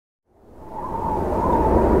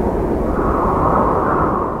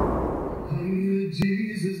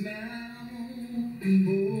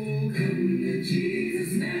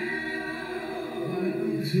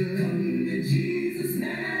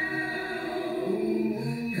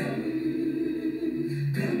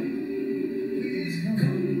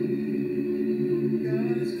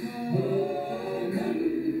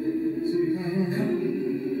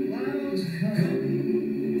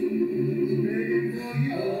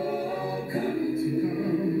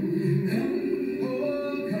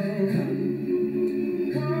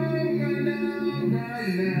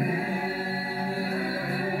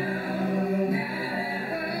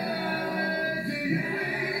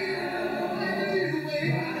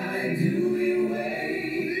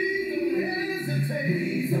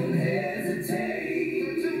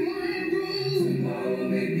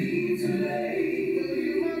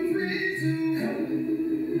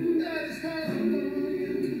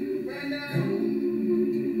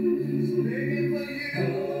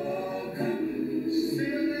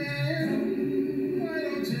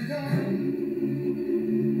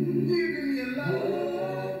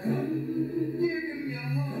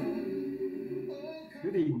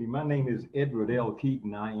My name is Edward L.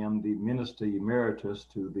 Keaton. I am the Minister Emeritus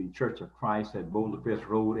to the Church of Christ at Boulder Crest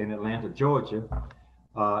Road in Atlanta, Georgia.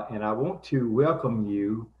 And I want to welcome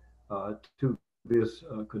you to this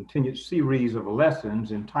continued series of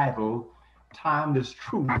lessons entitled Timeless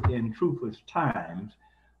Truth in Truthless Times.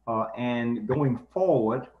 And going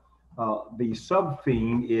forward, the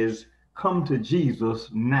sub-theme is Come to Jesus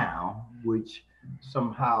Now, which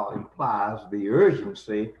somehow implies the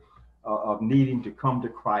urgency of needing to come to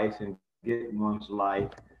Christ and get one's life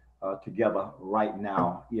together right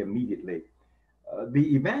now, immediately.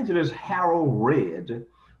 The evangelist Harold REDD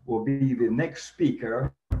will be the next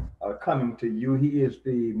speaker coming to you. He is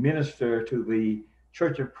the minister to the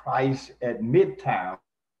Church of Christ at Midtown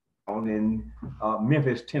in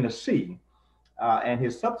Memphis, Tennessee. And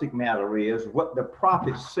his subject matter is what the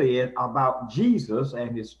prophet said about Jesus,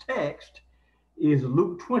 and his text is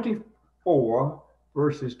Luke 24,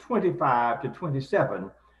 verses 25 to 27.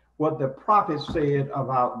 What the prophet said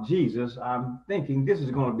about Jesus. I'm thinking this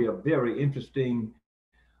is going to be a very interesting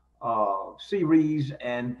series,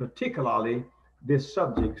 and particularly this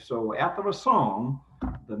subject. So after a song,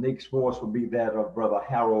 the next voice will be that of Brother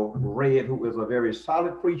Harold REDD, who is a very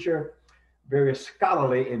solid preacher, very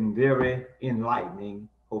scholarly, and very enlightening.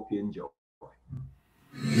 Hope you enjoy.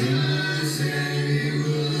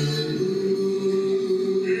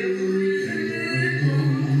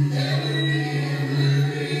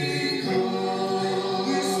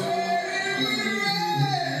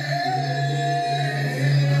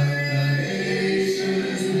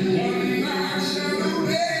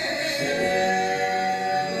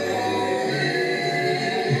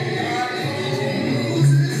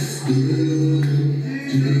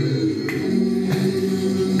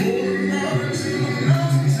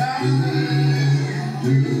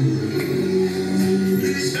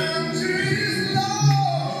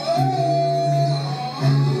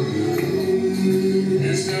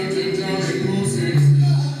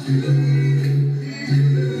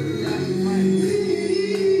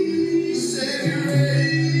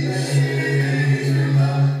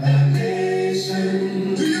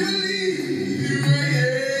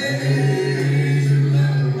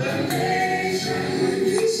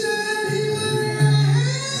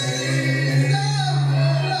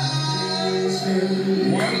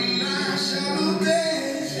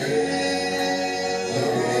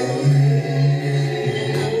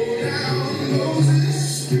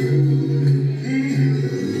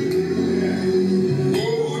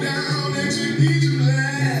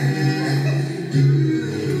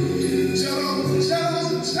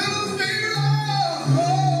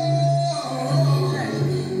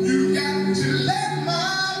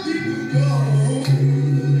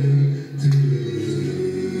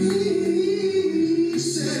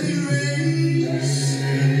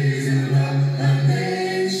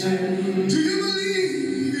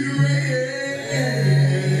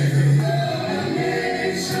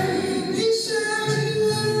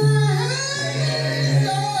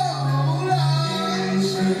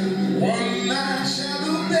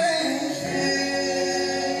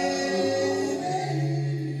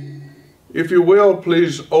 If you will,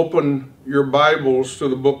 please open your Bibles to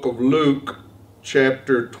the book of Luke,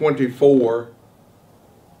 chapter 24,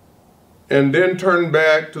 and then turn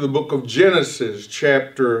back to the book of Genesis,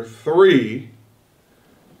 chapter 3,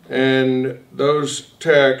 and those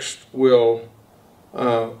texts will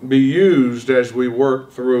be used as we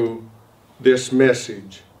work through this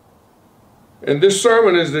message. And this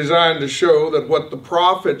sermon is designed to show that what the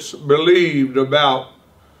prophets believed about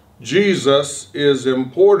Jesus is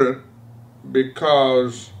important,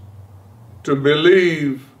 because to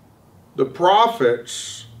believe the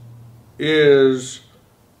prophets is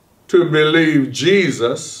to believe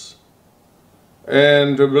Jesus,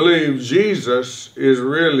 and to believe Jesus is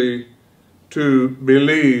really to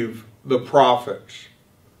believe the prophets.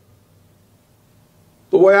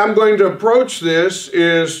 The way I'm going to approach this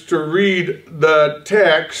is to read the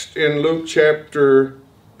text in Luke chapter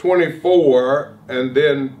 24, and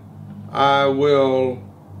then I will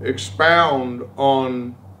expound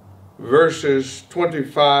on verses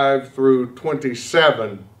 25 through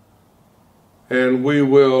 27, and we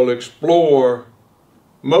will explore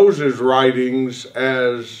Moses' writings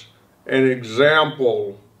as an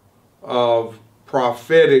example of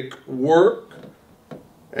prophetic work,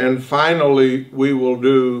 and finally we will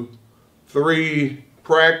do 3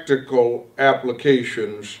 practical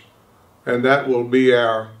applications, and that will be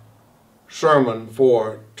our sermon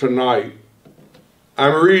for tonight.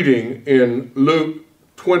 I'm reading in Luke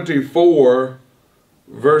 24,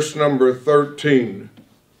 verse number 13.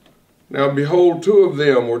 Now behold, 2 of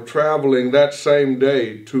them were traveling that same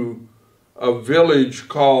day to a village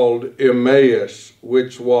called Emmaus,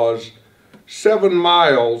 which was 7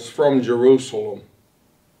 miles from Jerusalem.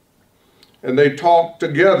 And they talked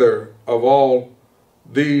together of all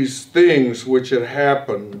these things which had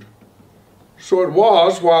happened. So it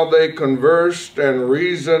was while they conversed and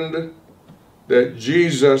reasoned that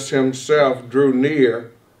Jesus himself drew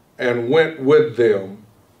near and went with them.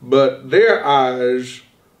 But their eyes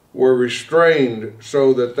were restrained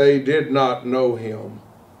so that they did not know him.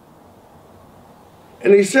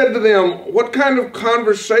 And he said to them, "What kind of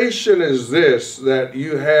conversation is this that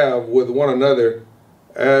you have with one another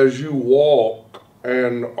as you walk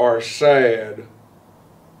and are sad?"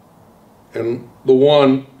 And the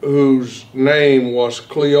one whose name was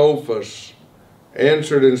Cleophas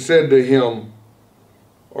answered and said to him,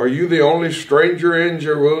 "Are you the only stranger in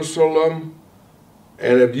Jerusalem?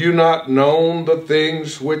 And have you not known the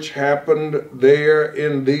things which happened there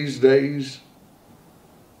in these days?"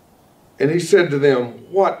 And he said to them,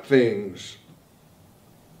 "What things?"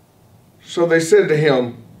 So they said to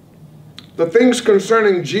him, "The things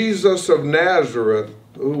concerning Jesus of Nazareth,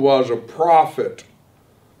 who was a prophet,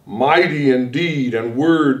 mighty in deed and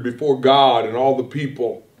word before God and all the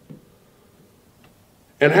people,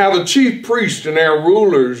 and how the chief priests and our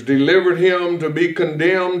rulers delivered him to be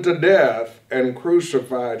condemned to death and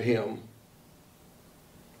crucified him.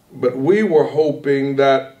 But we were hoping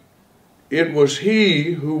that it was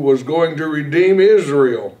he who was going to redeem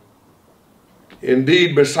Israel.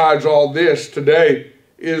 Indeed, besides all this, today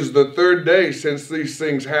is the 3rd day since these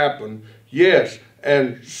things happened. Yes,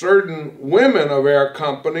 and certain women of our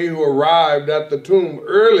company who arrived at the tomb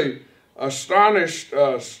early astonished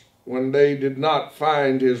us when they did not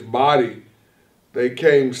find his body. They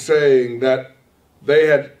came saying that they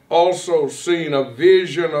had also seen a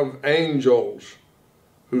vision of angels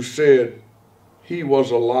who said he was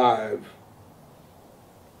alive.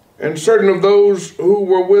 And certain of those who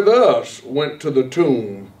were with us went to the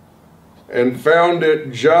tomb and found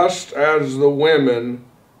it just as the women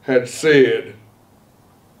had said,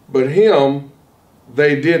 but him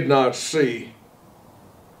they did not see."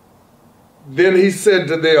 Then he said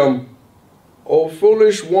to them, "O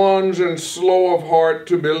foolish ones and slow of heart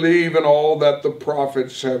to believe in all that the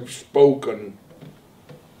prophets have spoken.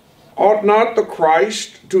 Ought not the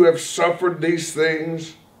Christ to have suffered these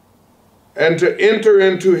things and to enter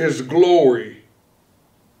into his glory?"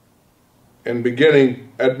 And beginning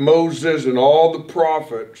at Moses and all the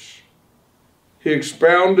prophets, he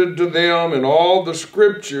expounded to them in all the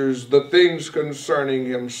scriptures the things concerning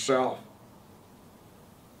himself.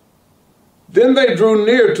 Then they drew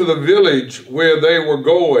near to the village where they were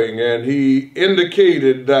going, and he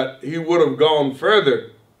indicated that he would have gone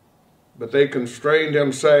further. But they constrained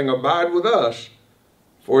him, saying, "Abide with us,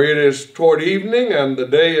 for it is toward evening, and the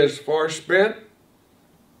day is far spent."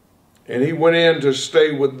 And he went in to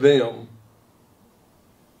stay with them.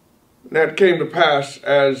 And that came to pass,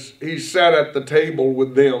 as he sat at the table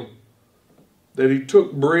with them, that he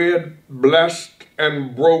took bread, blessed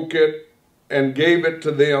and broke it, and gave it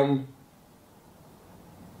to them.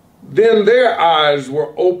 Then their eyes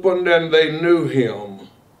were opened, and they knew him,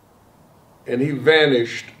 and he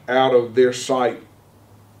vanished out of their sight.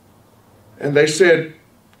 And they said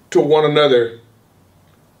to one another,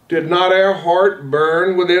 "Did not our heart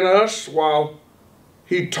burn within us while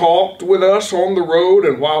he talked with us on the road,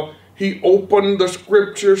 and while he opened the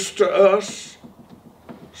scriptures to us?"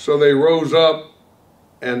 So they rose up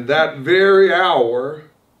and that very hour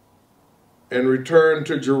and returned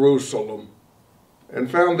to Jerusalem, and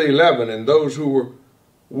found the 11 and those who were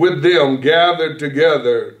with them gathered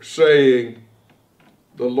together, saying,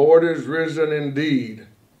 "The Lord is risen indeed,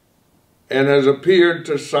 and has appeared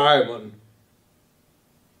to Simon."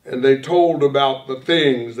 And they told about the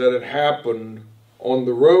things that had happened on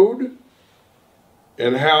the road,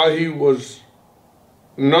 and how he was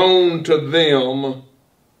known to them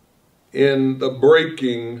in the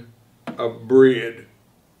breaking of bread.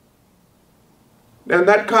 Now in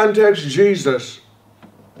that context, Jesus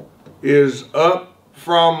is up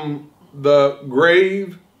from the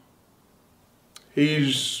grave.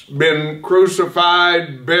 He's been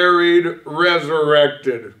crucified, buried,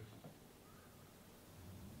 resurrected.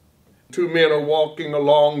 2 men are walking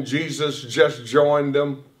along. Jesus just joined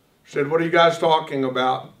them. Said, "What are you guys talking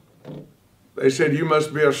about?" They said, "You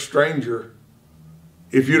must be a stranger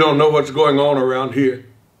if you don't know what's going on around here."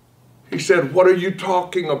 He said, "What are you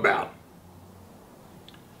talking about?"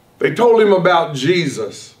 They told him about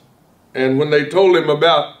Jesus. And when they told him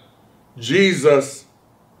about Jesus,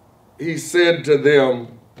 he said to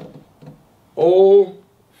them, "O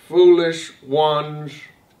foolish ones,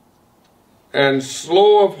 and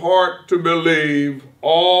slow of heart to believe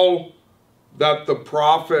all that the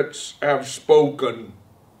prophets have spoken,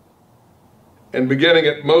 and beginning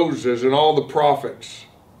at Moses and all the prophets,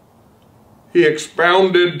 he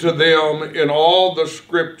expounded to them in all the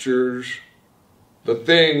scriptures the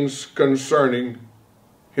things concerning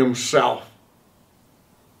himself.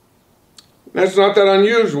 That's not that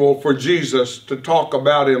unusual for Jesus to talk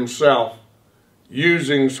about himself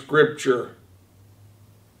using scripture.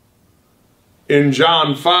 In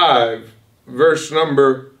John 5, verse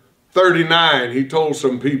number 39, he told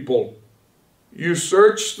some people, "You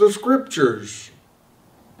search the scriptures,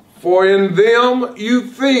 for in them you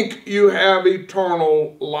think you have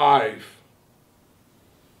eternal life.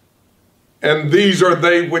 And these are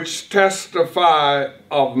they which testify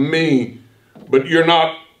of me, but you're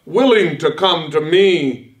not willing to come to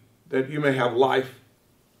me that you may have life.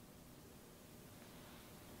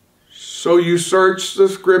 So you search the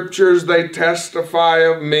scriptures, they testify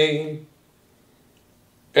of me."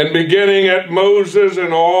 And beginning at Moses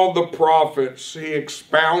and all the prophets, he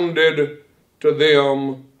expounded to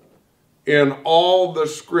them in all the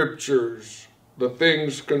scriptures the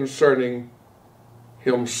things concerning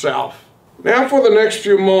himself. Now for the next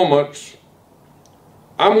few moments,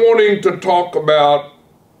 I'm wanting to talk about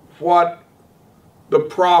what the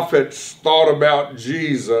prophets thought about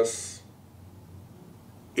Jesus,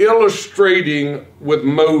 illustrating with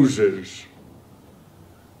Moses.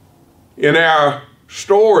 In our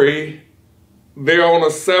story, they're on a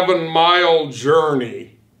 7-mile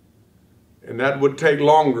journey, and that would take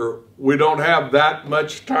longer. We don't have that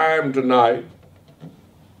much time tonight.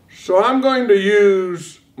 So I'm going to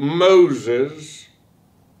use Moses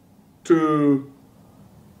to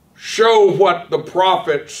show what the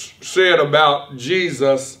prophets said about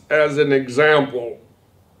Jesus as an example.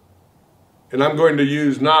 And I'm going to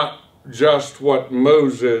use not just what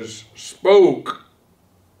Moses spoke,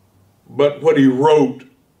 but what he wrote.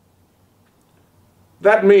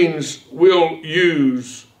 That means we'll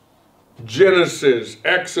use Genesis,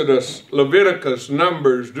 Exodus, Leviticus,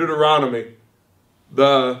 Numbers, Deuteronomy,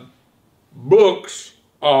 the books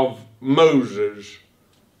of Moses.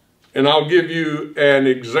 And I'll give you an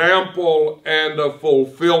example and a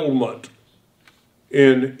fulfillment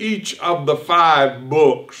in each of the 5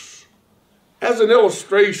 books as an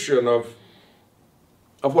illustration of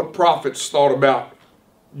what prophets thought about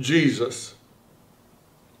Jesus.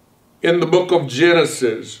 In the book of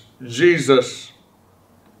Genesis, Jesus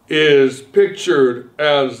is pictured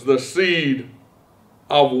as the seed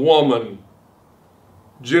of woman.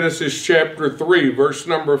 Genesis chapter 3, verse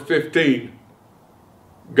number 15.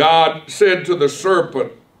 God said to the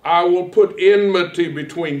serpent, "I will put enmity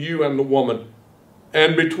between you and the woman,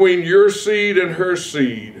 and between your seed and her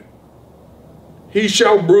seed. He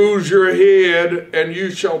shall bruise your head, and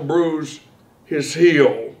you shall bruise his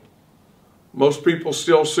heel." Most people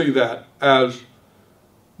still see that as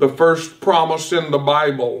the first promise in the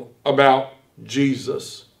Bible about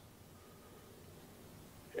Jesus.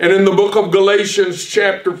 And in the book of Galatians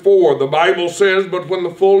chapter 4, the Bible says, "But when the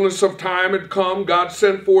fullness of time had come, God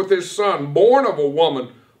sent forth his Son, born of a woman,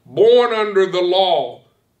 born under the law,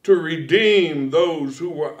 to redeem those who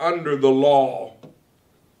were under the law,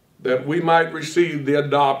 that we might receive the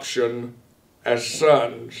adoption as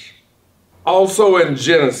sons." Also in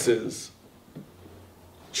Genesis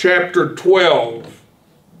chapter 12,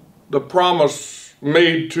 the promise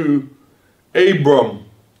made to Abram,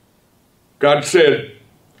 God said,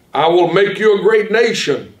 "I will make you a great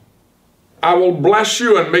nation. I will bless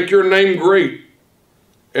you and make your name great,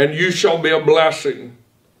 and you shall be a blessing.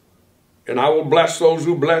 And I will bless those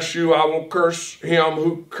who bless you. I will curse him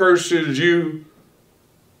who curses you.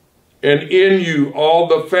 And in you all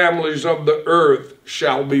the families of the earth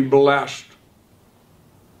shall be blessed."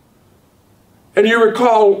 And you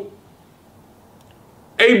recall,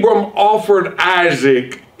 Abram offered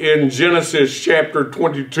Isaac in Genesis chapter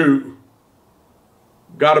 22.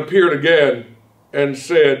 God appeared again and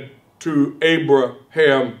said to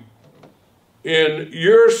Abraham, "In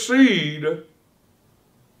your seed,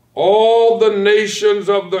 all the nations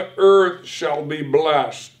of the earth shall be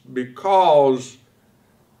blessed, because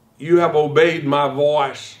you have obeyed my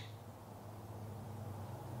voice."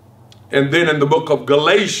 And then in the book of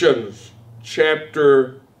Galatians,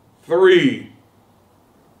 chapter 3,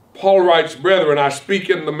 Paul writes, "Brethren, I speak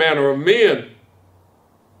in the manner of men.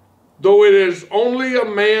 Though it is only a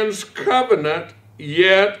man's covenant,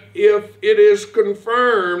 yet if it is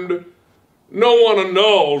confirmed, no one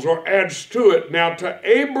annuls or adds to it. Now to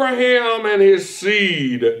Abraham and his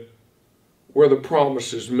seed were the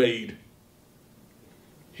promises made."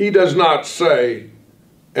 He does not say,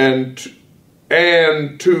 and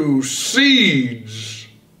to seeds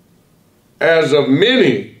as of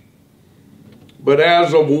many, but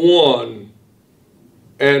as of one,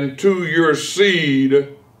 and to your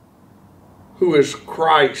seed, who is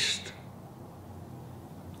Christ.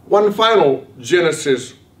 One final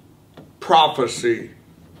Genesis prophecy.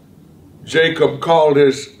 Jacob called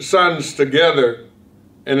his sons together,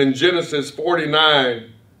 and in Genesis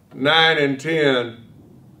 49, 9 and 10,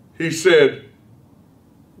 he said,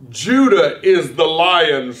 Judah is the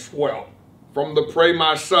lion's whelp. From the prey,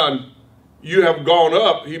 my son, you have gone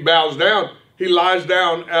up. He bows down. He lies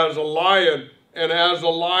down as a lion, and as a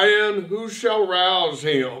lion, who shall rouse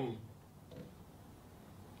him?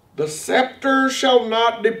 The scepter shall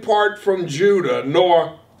not depart from Judah,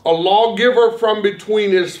 nor a lawgiver from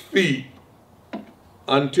between his feet,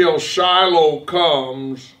 until Shiloh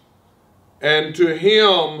comes, and to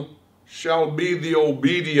him shall be the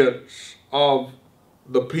obedience of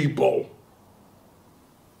the people.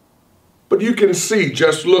 But you can see,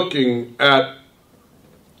 just looking at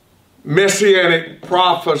messianic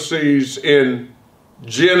prophecies in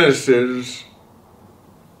Genesis,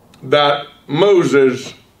 that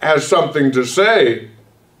Moses has something to say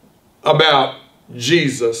about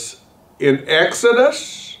Jesus. In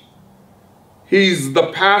Exodus, he's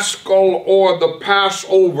the Paschal or the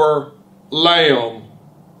Passover lamb.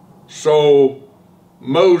 So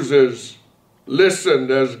Moses listened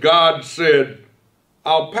as God said,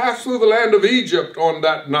 I'll pass through the land of Egypt on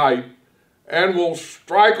that night, and will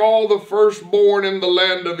strike all the firstborn in the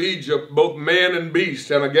land of Egypt, both man and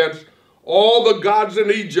beast, and against all the gods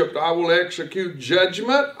in Egypt I will execute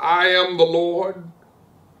judgment. I am the Lord.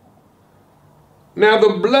 Now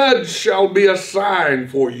the blood shall be a sign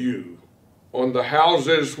for you on the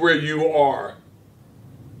houses where you are.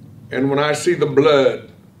 And when I see the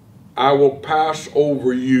blood, I will pass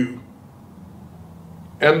over you.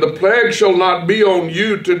 And the plague shall not be on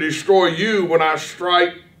you to destroy you when I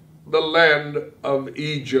strike the land of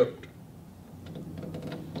Egypt.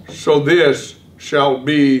 So this shall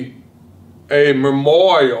be a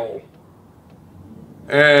memorial.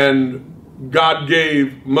 And God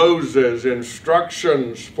gave Moses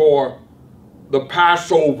instructions for the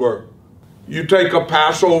Passover. You take a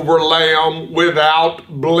Passover lamb without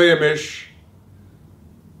blemish,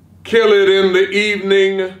 kill it in the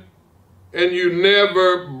evening, and you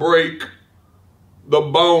never break the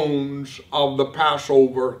bones of the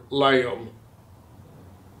Passover lamb.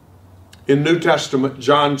 In New Testament,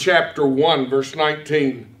 John chapter 1, verse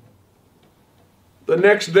 19. The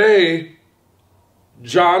next day,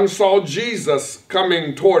 John saw Jesus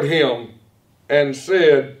coming toward him and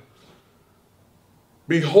said,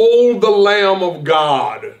 Behold the Lamb of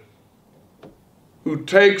God, who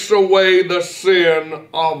takes away the sin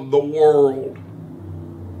of the world.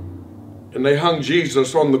 And they hung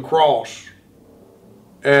Jesus on the cross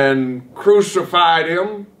and crucified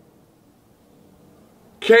him,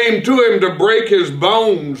 came to him to break his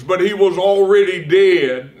bones, but he was already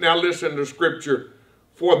dead. Now listen to Scripture.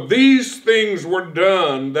 For these things were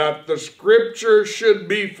done that the Scripture should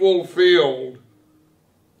be fulfilled.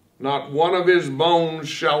 Not one of his bones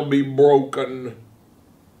shall be broken.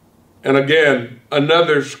 And again,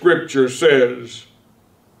 another Scripture says,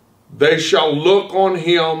 They shall look on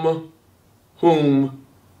him whom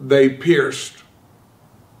they pierced.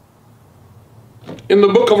 In the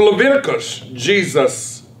book of Leviticus,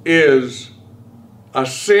 Jesus is a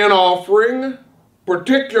sin offering,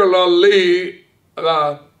 particularly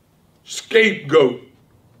the scapegoat.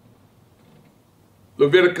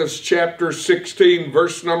 Leviticus chapter 16,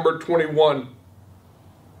 verse number 21.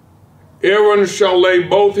 Aaron shall lay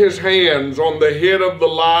both his hands on the head of the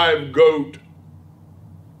live goat,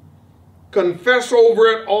 confess over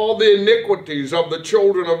it all the iniquities of the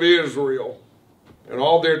children of Israel and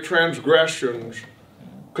all their transgressions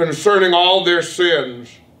concerning all their sins,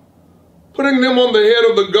 putting them on the head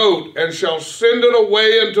of the goat, and shall send it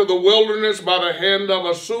away into the wilderness by the hand of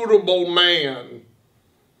a suitable man.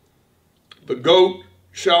 The goat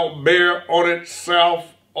shall bear on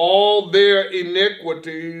itself all their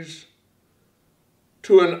iniquities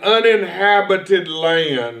to an uninhabited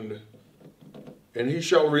land, and he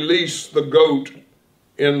shall release the goat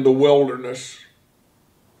in the wilderness.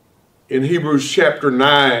 In Hebrews chapter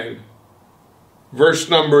 9, verse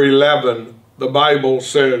number 11, the Bible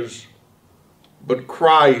says, But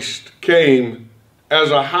Christ came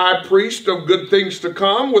as a high priest of good things to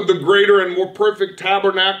come, with the greater and more perfect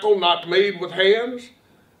tabernacle not made with hands.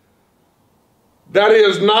 That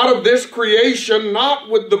is, not of this creation, not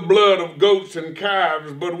with the blood of goats and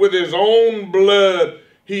calves, but with his own blood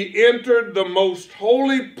he entered the most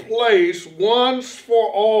holy place once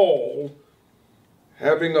for all,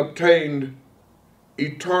 having obtained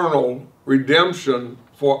eternal redemption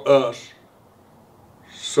for us.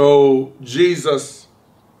 So Jesus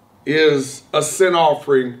is a sin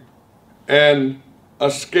offering and a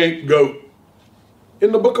scapegoat.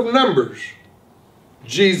 In the book of Numbers,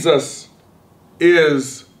 Jesus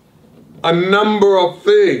is a number of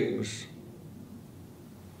things.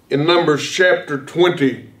 In Numbers chapter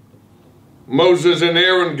 20, Moses and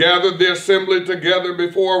Aaron gathered the assembly together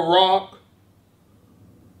before a rock.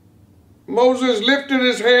 Moses lifted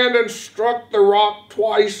his hand and struck the rock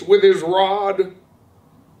twice with his rod,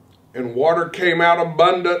 and water came out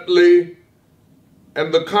abundantly,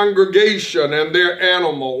 and the congregation and their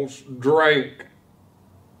animals drank.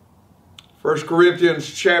 1 Corinthians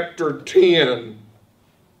chapter 10.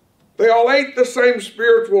 They all ate the same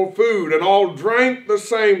spiritual food and all drank the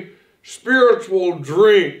same spiritual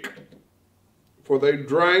drink, for they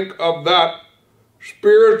drank of that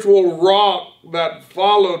spiritual rock that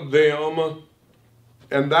followed them,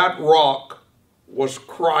 and that rock was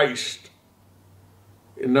Christ.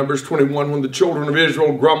 In Numbers 21, when the children of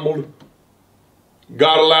Israel grumbled,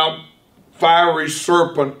 God allowed fiery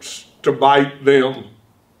serpents to bite them.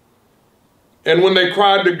 And when they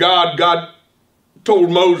cried to God, God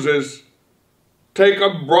told Moses, take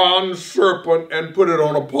a bronze serpent and put it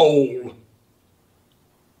on a pole.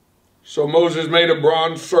 So Moses made a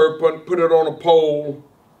bronze serpent, put it on a pole,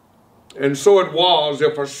 and so it was,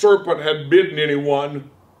 if a serpent had bitten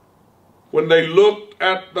anyone, when they looked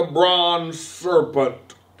at the bronze serpent,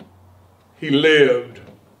 he lived.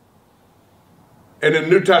 And in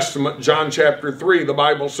New Testament, John chapter 3, the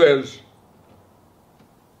Bible says,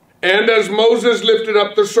 and as Moses lifted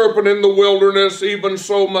up the serpent in the wilderness, even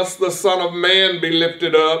so must the Son of Man be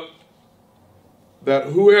lifted up, that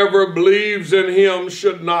whoever believes in him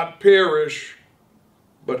should not perish,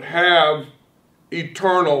 but have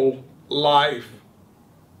eternal life.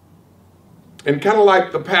 And kind of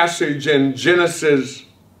like the passage in Genesis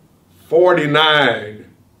 49,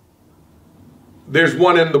 there's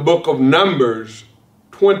one in the book of Numbers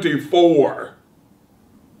 24,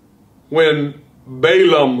 when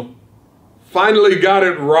Balaam finally got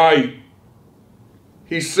it right.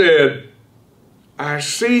 He said, I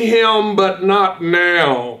see him, but not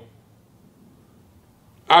now.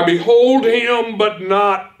 I behold him, but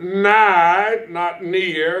not nigh, not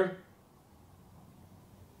near.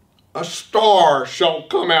 A star shall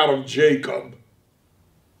come out of Jacob.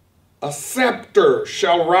 A scepter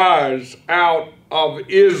shall rise out of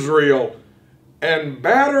Israel, and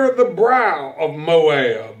batter the brow of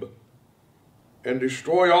Moab, and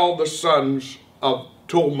destroy all the sons of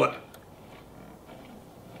Tulmah.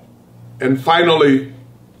 And finally,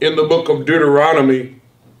 in the book of Deuteronomy,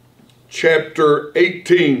 chapter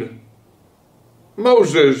 18,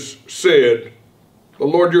 Moses said, the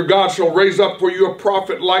Lord your God shall raise up for you a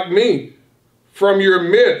prophet like me from your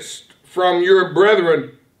midst, from your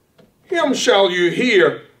brethren. Him shall you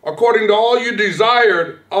hear, according to all you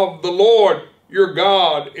desired of the Lord your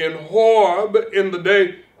God in Horeb in the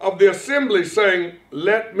day of the assembly, saying,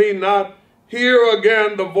 let me not hear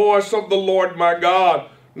again the voice of the Lord my God,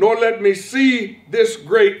 nor let me see this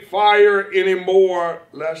great fire anymore,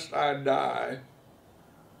 lest I die.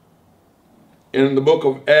 In the book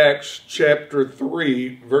of Acts, chapter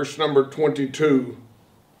 3, verse number 22,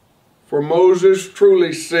 for Moses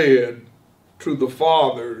truly said to the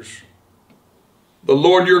fathers, the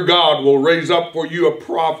Lord your God will raise up for you a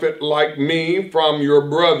prophet like me from your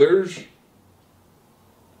brothers.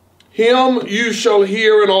 Him you shall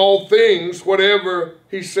hear in all things, whatever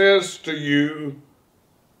he says to you.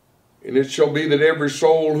 And it shall be that every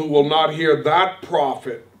soul who will not hear that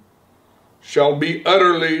prophet shall be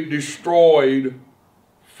utterly destroyed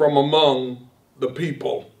from among the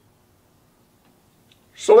people.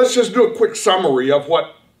 So let's just do a quick summary of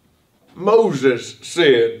what Moses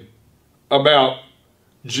said about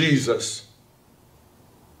Jesus,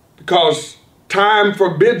 because time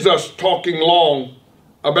forbids us talking long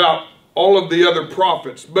about all of the other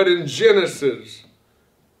prophets. But in Genesis,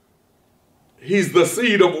 he's the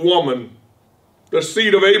seed of woman, the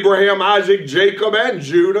seed of Abraham, Isaac, Jacob, and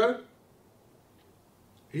Judah.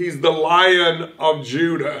 He's the Lion of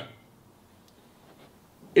Judah.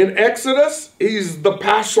 In Exodus, he's the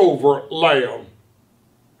Passover lamb.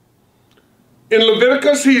 In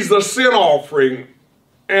Leviticus, he's the sin offering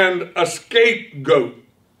and a scapegoat.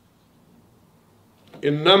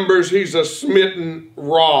 In Numbers, he's a smitten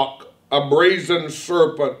rock, a brazen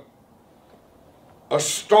serpent, a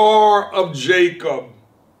star of Jacob,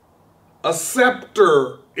 a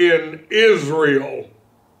scepter in Israel.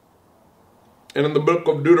 And in the book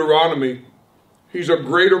of Deuteronomy, he's a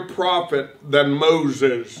greater prophet than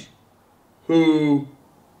Moses, who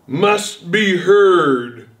must be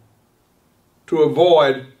heard to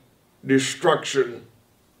avoid destruction.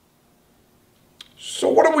 So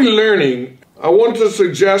what are we learning? I want to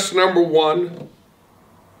suggest, number one,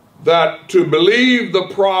 that to believe the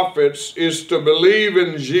prophets is to believe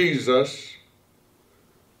in Jesus,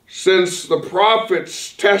 since the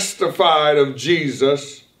prophets testified of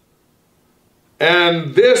Jesus,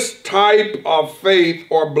 and this type of faith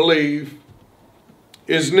or belief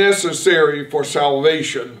is necessary for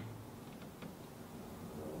salvation.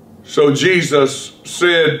 So Jesus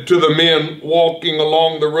said to the men walking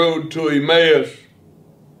along the road to Emmaus,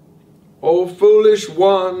 "O foolish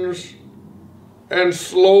ones, and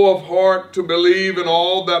slow of heart to believe in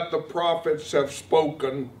all that the prophets have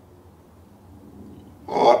spoken.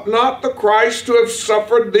 Ought not the Christ to have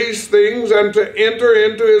suffered these things and to enter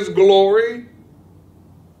into his glory?"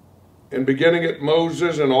 And beginning at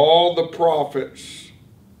Moses and all the prophets,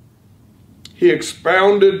 he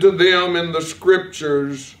expounded to them in the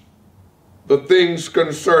scriptures the things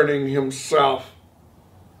concerning himself.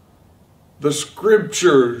 The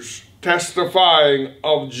scriptures testifying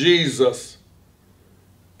of Jesus.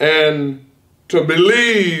 And to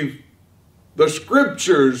believe the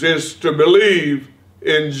scriptures is to believe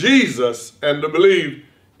in Jesus, and to believe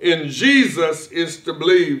in Jesus is to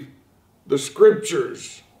believe the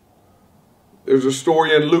scriptures. There's a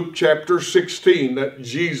story in Luke chapter 16 that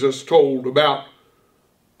Jesus told about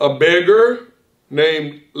a beggar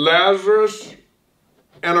named Lazarus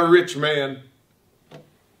and a rich man.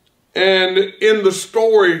 And in the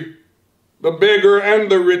story, the beggar and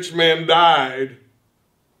the rich man died.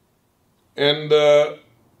 And the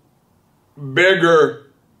beggar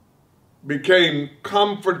became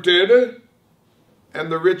comforted,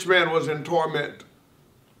 and the rich man was in torment.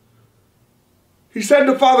 He said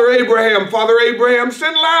to Father Abraham, "Father Abraham,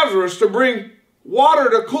 send Lazarus to bring water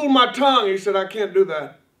to cool my tongue." He said, "I can't do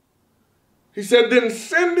that." He said, "Then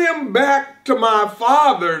send him back to my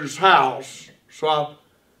father's house, so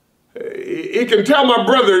he can tell my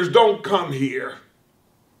brothers, don't come here."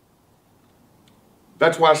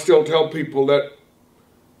 That's why I still tell people that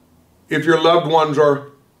if your loved ones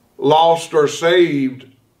are lost or saved,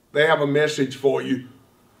 they have a message for you.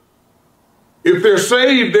 If they're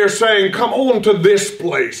saved, they're saying, "Come on to this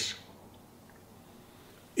place."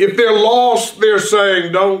 If they're lost, they're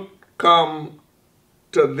saying, "Don't come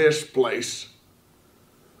to this place."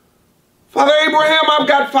 "Father Abraham, I've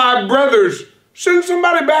got 5 brothers. Send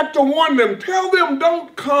somebody back to warn them. Tell them,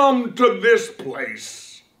 don't come to this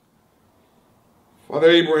place." Father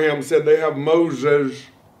Abraham said, "They have Moses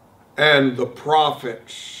and the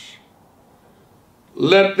prophets.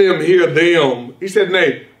 Let them hear them." He said,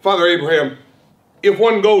 "Nay, Father Abraham, if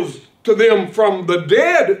one goes to them from the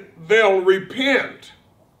dead, they'll repent."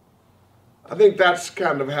 I think that's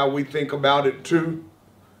kind of how we think about it too.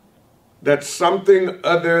 That something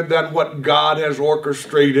other than what God has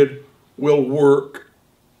orchestrated will work.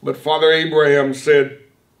 But Father Abraham said,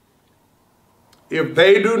 if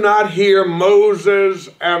they do not hear Moses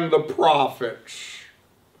and the prophets,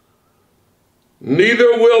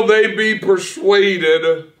 neither will they be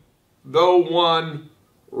persuaded, though one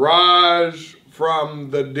rise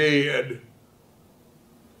from the dead.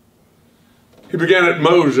 He began at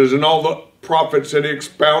Moses and all the prophets, and he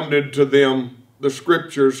expounded to them the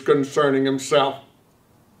scriptures concerning himself.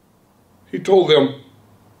 He told them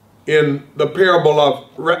in the parable of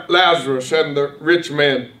Lazarus and the rich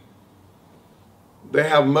man, they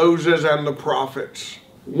have Moses and the prophets.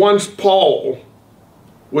 Once Paul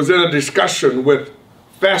was in a discussion with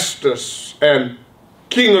Festus and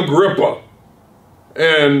King Agrippa,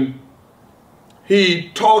 and he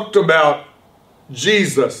talked about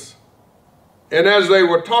Jesus. And as they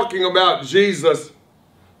were talking about Jesus,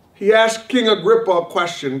 he asked King Agrippa a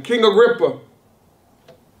question. "King Agrippa,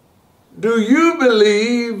 do you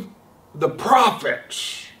believe the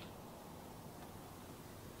prophets?"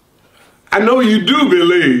 "I know you do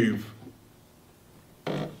believe."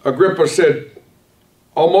 Agrippa said,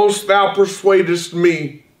 "Almost thou persuadest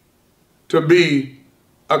me to be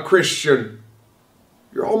a Christian."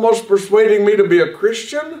 "You're almost persuading me to be a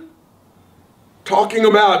Christian? Talking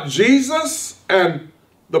about Jesus and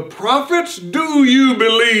the prophets? Do you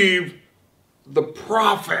believe the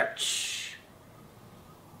prophets?"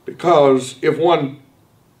 Because if one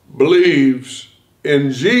believes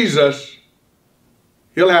in Jesus,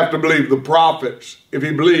 he'll have to believe the prophets. If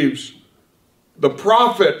he believes the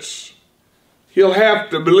prophets, he'll have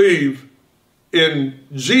to believe in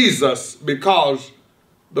Jesus, because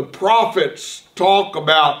the prophets talk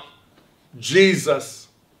about Jesus.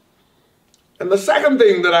 And the second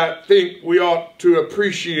thing that I think we ought to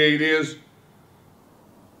appreciate is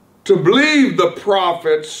to believe the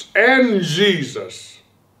prophets and Jesus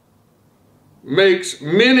makes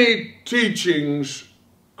many teachings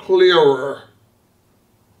clearer.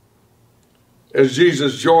 as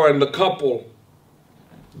Jesus joined the couple,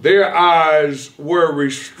 their eyes were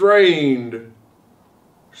restrained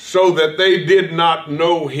so that they did not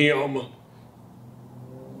know him.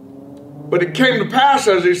 But it came to pass,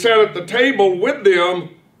 as he sat at the table with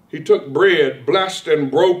them, he took bread, blessed and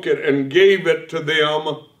broke it, and gave it to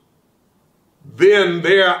them. Then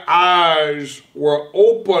their eyes were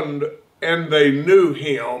opened, and they knew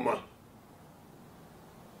him.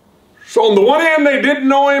 So on the one hand, they didn't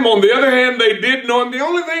know him. On the other hand, they did know him. The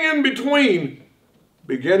only thing in between,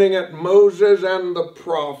 beginning at Moses and the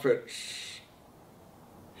prophets,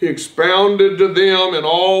 he expounded to them in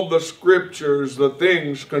all the scriptures the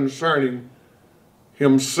things concerning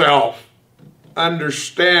himself.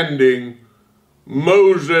 Understanding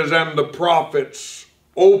Moses and the prophets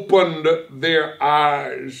opened their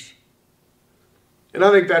eyes. And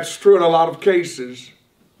I think that's true in a lot of cases.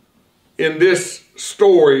 In this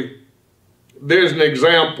story, there's an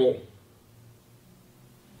example.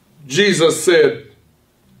 Jesus said,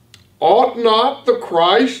 "Ought not the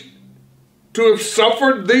Christ to have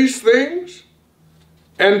suffered these things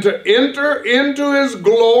and to enter into his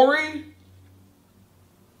glory?"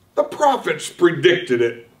 The prophets predicted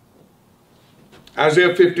it.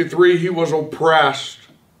 Isaiah 53, he was oppressed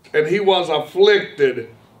and he was afflicted,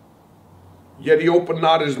 yet he opened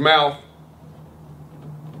not his mouth.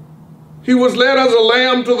 He was led as a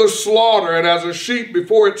lamb to the slaughter, and as a sheep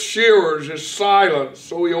before its shearers is silent,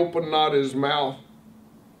 so he opened not his mouth.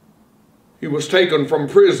 He was taken from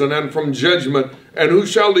prison and from judgment, and who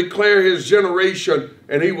shall declare his generation?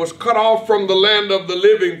 And he was cut off from the land of the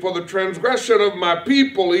living. For the transgression of my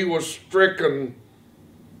people he was stricken.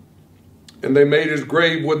 And they made his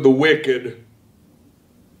grave with the wicked,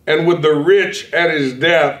 and with the rich at his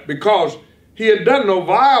death, because he had done no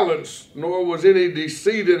violence, nor was any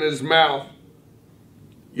deceit in his mouth.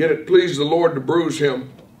 Yet it pleased the Lord to bruise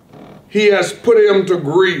him. He has put him to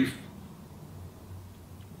grief.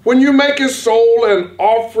 When you make his soul an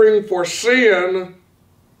offering for sin,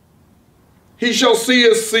 he shall see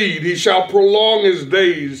his seed, he shall prolong his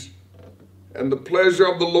days, and the pleasure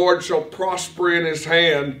of the Lord shall prosper in his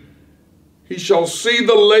hand. He shall see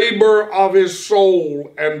the labor of his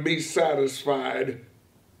soul and be satisfied.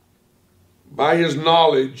 By his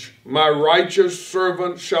knowledge, my righteous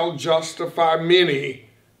servant shall justify many,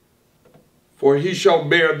 for he shall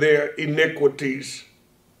bear their iniquities.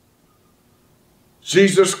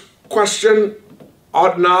 Jesus questioned,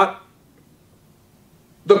 ought not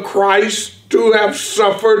the Christ to have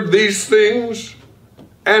suffered these things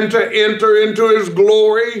and to enter into his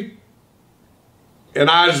glory?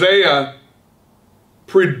 And Isaiah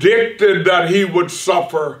predicted that he would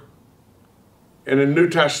suffer. And in the New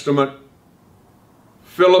Testament,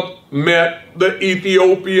 Philip met the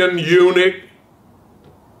Ethiopian eunuch.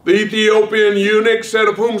 The Ethiopian eunuch said,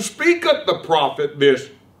 "Of whom speaketh the prophet this?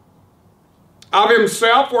 Of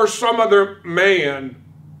himself or some other man?"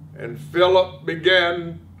 And Philip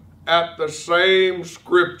began at the same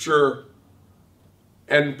scripture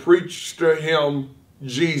and preached to him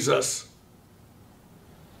Jesus.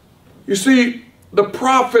 You see, the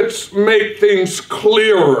prophets make things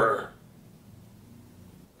clearer.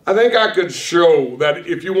 I think I could show that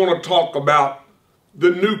if you want to talk about the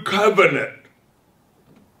new covenant,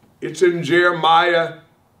 it's in Jeremiah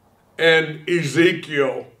and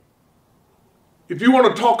Ezekiel. If you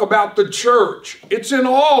want to talk about the church, it's in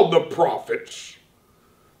all the prophets.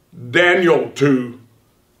 Daniel 2,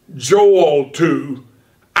 Joel 2,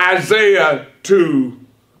 Isaiah 2,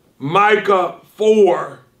 Micah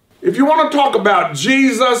 4. If you want to talk about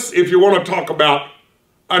Jesus, if you want to talk about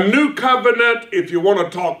a new covenant, if you want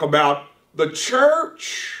to talk about the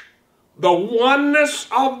church, the oneness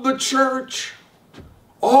of the church,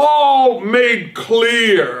 all made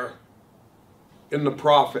clear in the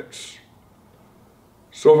prophets.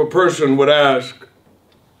 So if a person would ask,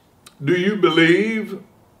 do you believe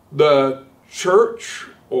the church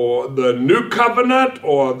or the new covenant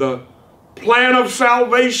or the plan of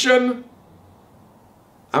salvation?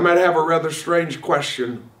 I might have a rather strange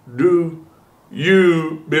question. Do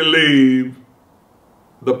you believe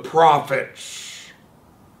the prophets?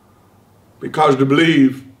 Because to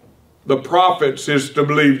believe the prophets is to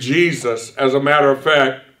believe Jesus. As a matter of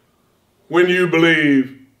fact, when you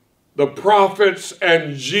believe the prophets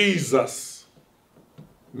and Jesus,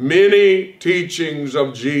 many teachings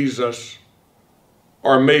of Jesus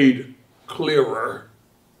are made clearer.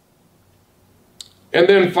 And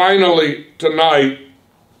then finally, tonight,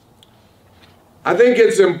 I think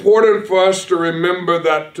it's important for us to remember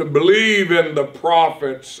that to believe in the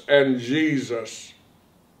prophets and Jesus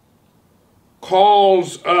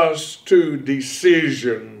calls us to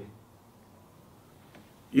decision.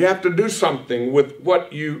 You have to do something with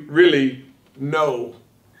what you really know.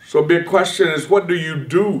 So a big question is, what do you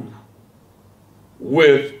do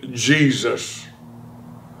with Jesus?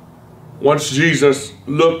 Once Jesus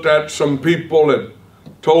looked at some people and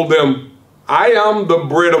told them, I am the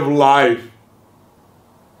bread of life.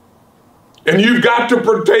 And you've got to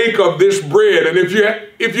partake of this bread. And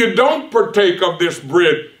if you don't partake of this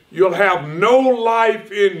bread, you'll have no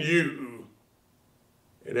life in you.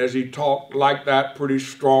 And as he talked like that pretty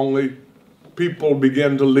strongly, people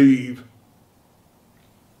began to leave.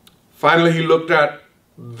 Finally, he looked at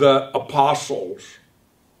the apostles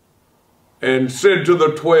and said to the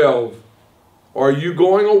 12, are you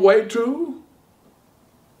going away too?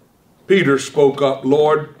 Peter spoke up,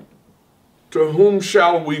 Lord, to whom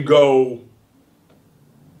shall we go?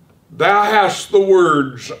 Thou hast the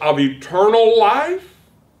words of eternal life,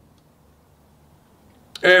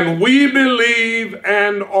 and we believe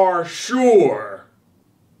and are sure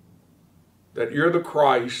that you're the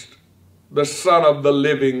Christ, the Son of the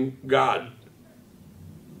living God.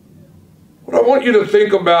 What I want you to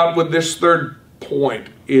think about with this third point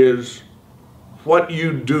is what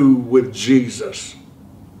you do with Jesus.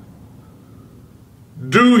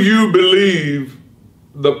 Do you believe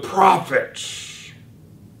the prophets?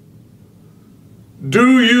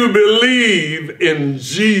 Do you believe in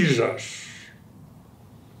Jesus?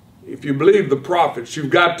 If you believe the prophets,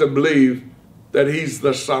 you've got to believe that he's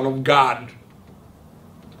the Son of God.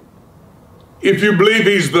 If you believe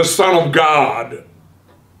he's the Son of God,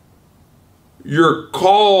 you're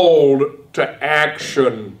called to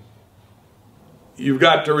action. You've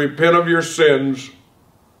got to repent of your sins,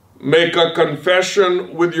 make a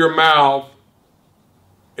confession with your mouth,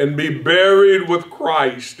 and be buried with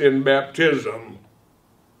Christ in baptism,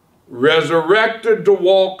 resurrected to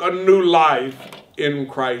walk a new life in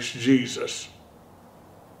Christ Jesus.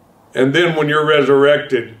 And then when you're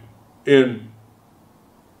resurrected in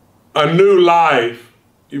a new life,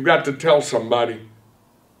 you've got to tell somebody.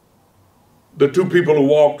 The two people who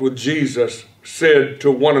walked with Jesus said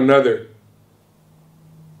to one another,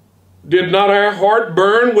 did not our heart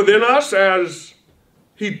burn within us as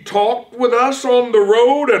he talked with us on the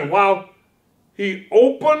road and while he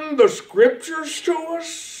opened the scriptures to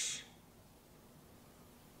us?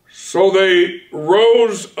 So they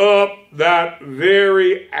rose up that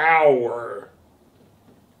very hour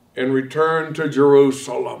and returned to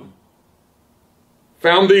Jerusalem.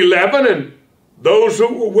 Found the 11, and those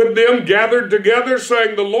who were with them gathered together,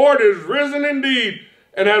 saying, the Lord is risen indeed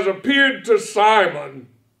and has appeared to Simon.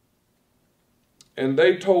 And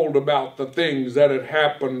they told about the things that had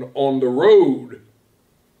happened on the road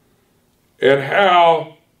and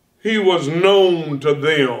how he was known to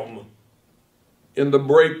them in the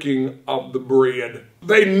breaking of the bread.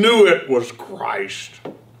 They knew it was Christ.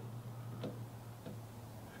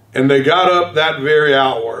 And they got up that very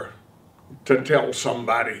hour to tell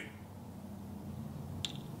somebody.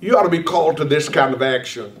 You ought to be called to this kind of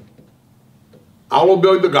action. I'll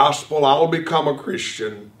obey the gospel. I'll become a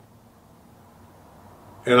Christian.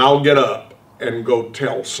 And I'll get up and go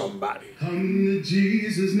tell somebody. Come to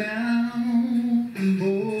Jesus now.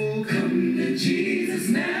 Oh, come to Jesus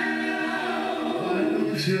now. Why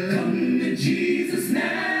don't you come to Jesus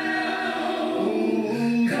now?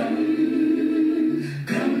 Oh, come,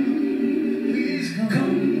 please come.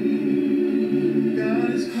 God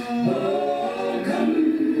is called. Oh, come,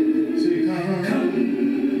 say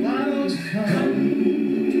come. Why don't you come?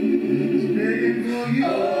 He's begging for you.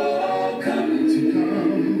 Oh, come to come.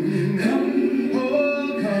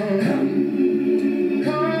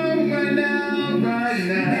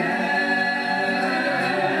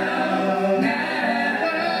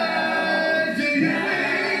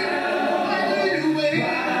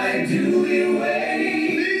 Why do you